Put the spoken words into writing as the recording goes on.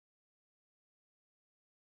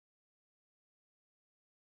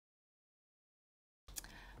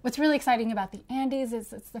What's really exciting about the Andes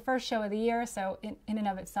is it's the first show of the year, so in and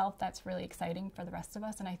of itself, that's really exciting for the rest of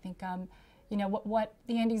us. And I think, you know, what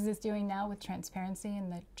the Andes is doing now with transparency in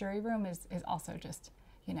the jury room is also just,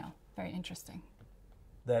 you know, very interesting.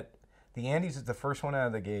 That the Andes is the first one out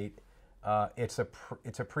of the gate. It's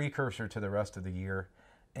a precursor to the rest of the year,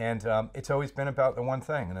 and it's always been about the one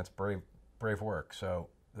thing, and that's brave work. So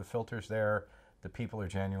the filter's there, the people are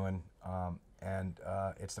genuine, and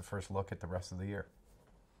it's the first look at the rest of the year.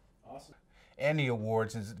 Awesome. And the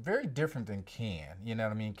awards is very different than Cannes. You know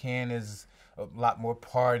what I mean? Cannes is a lot more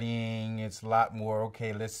partying. It's a lot more,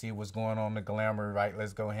 okay, let's see what's going on, the glamour, right?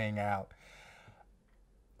 Let's go hang out.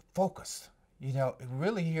 Focused. You know,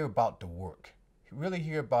 really hear about the work. Really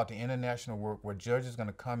hear about the international work where judges are going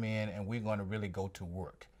to come in and we're going to really go to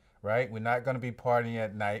work, right? We're not going to be partying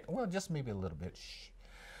at night. Well, just maybe a little bit. Shh.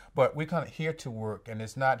 But we're kind of here to work, and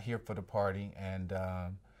it's not here for the party. And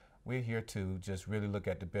we're here to just really look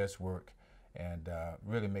at the best work and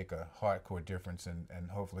really make a hardcore difference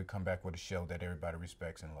and hopefully come back with a show that everybody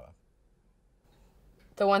respects and loves.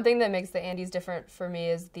 The one thing that makes the Andes different for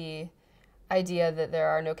me is the idea that there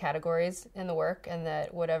are no categories in the work and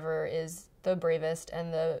that whatever is the bravest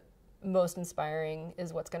and the most inspiring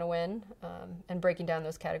is what's going to win. And breaking down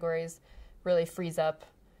those categories really frees up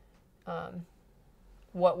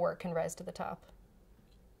what work can rise to the top.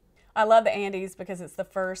 I love the Andes because it's the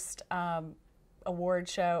first award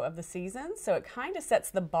show of the season, so it kind of sets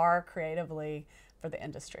the bar creatively for the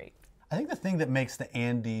industry. I think the thing that makes the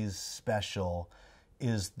Andes special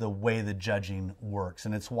is the way the judging works,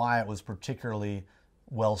 and it's why it was particularly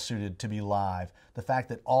well suited to be live. The fact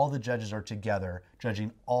that all the judges are together,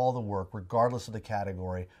 judging all the work, regardless of the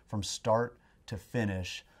category, from start to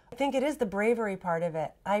finish. I think it is the bravery part of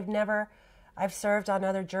it. I've served on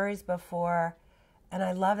other juries before, and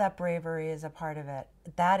I love that bravery is a part of it.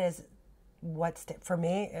 That is what, for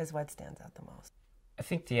me, is what stands out the most. I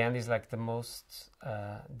think the end is like the most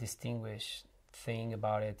distinguished thing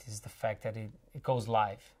about it is the fact that it goes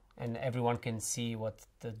live and everyone can see what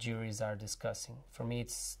the juries are discussing. For me,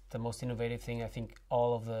 it's the most innovative thing. I think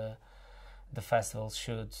all of the festivals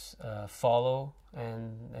should follow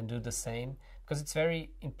and do the same, because it's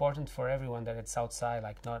very important for everyone that it's outside,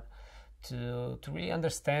 like not to really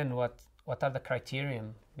understand what are the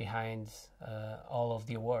criterion behind all of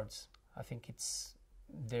the awards. I think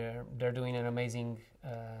they're doing an amazing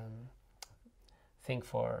thing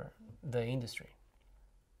for the industry.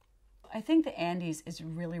 I think the Andes is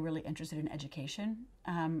really, really interested in education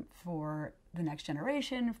for the next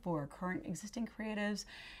generation, for current existing creatives.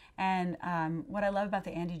 And what I love about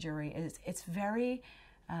the Andy jury is it's very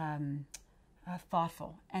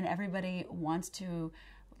thoughtful, and everybody wants to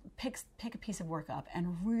pick a piece of work up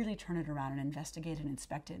and really turn it around and investigate and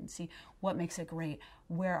inspect it and see what makes it great,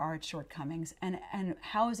 where are its shortcomings, and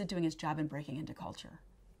how is it doing its job in breaking into culture.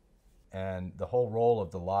 And the whole role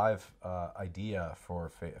of the live idea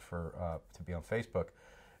to be on Facebook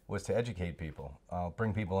was to educate people,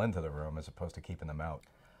 bring people into the room as opposed to keeping them out.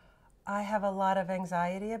 I have a lot of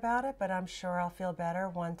anxiety about it, but I'm sure I'll feel better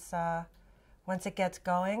once it gets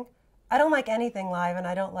going. I don't like anything live, and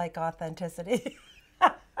I don't like authenticity.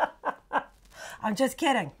 I'm just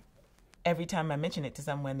kidding. Every time I mention it to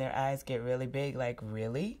someone, their eyes get really big, like,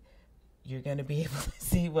 really? You're going to be able to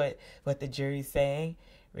see what the jury's saying?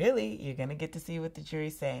 Really? You're going to get to see what the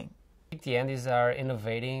jury's saying? The Andes are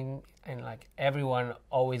innovating, and like everyone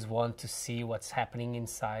always wants to see what's happening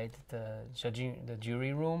inside the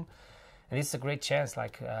jury room. And it's a great chance,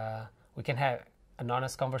 like we can have an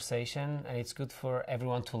honest conversation, and it's good for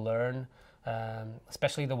everyone to learn,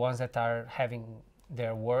 especially the ones that are having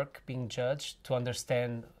their work being judged, to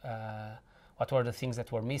understand what were the things that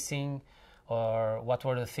were missing, or what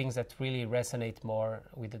were the things that really resonate more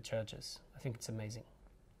with the judges. I think it's amazing.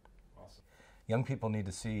 Awesome. Young people need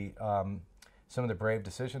to see some of the brave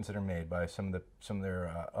decisions that are made by some of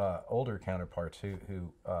their older counterparts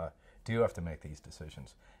who do have to make these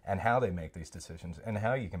decisions, and how they make these decisions, and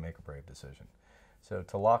how you can make a brave decision. So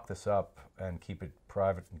to lock this up and keep it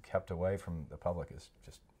private and kept away from the public is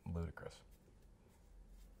just ludicrous.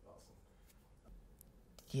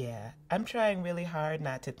 Yeah, I'm trying really hard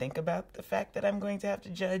not to think about the fact that I'm going to have to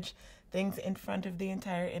judge things in front of the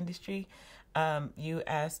entire industry. You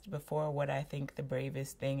asked before what I think the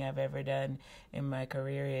bravest thing I've ever done in my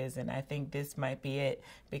career is, and I think this might be it,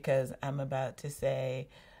 because I'm about to say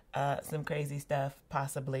some crazy stuff,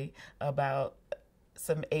 possibly, about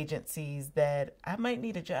some agencies that I might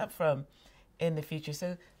need a job from in the future.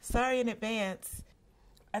 So sorry in advance.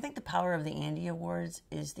 I think the power of the Andy Awards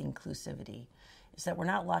is the inclusivity. Is that we're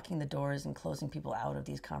not locking the doors and closing people out of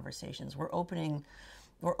these conversations. We're opening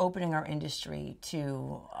we're opening our industry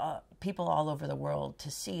to people all over the world to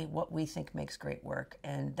see what we think makes great work.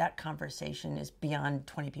 And that conversation is beyond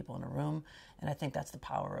 20 people in a room. And I think that's the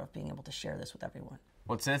power of being able to share this with everyone.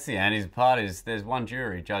 What sets the Andes apart is there's one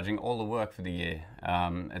jury judging all the work for the year.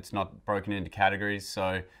 It's not broken into categories,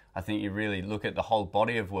 so I think you really look at the whole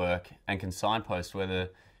body of work and can signpost where the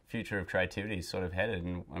future of creativity is sort of headed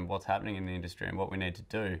and what's happening in the industry and what we need to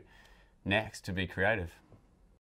do next to be creative.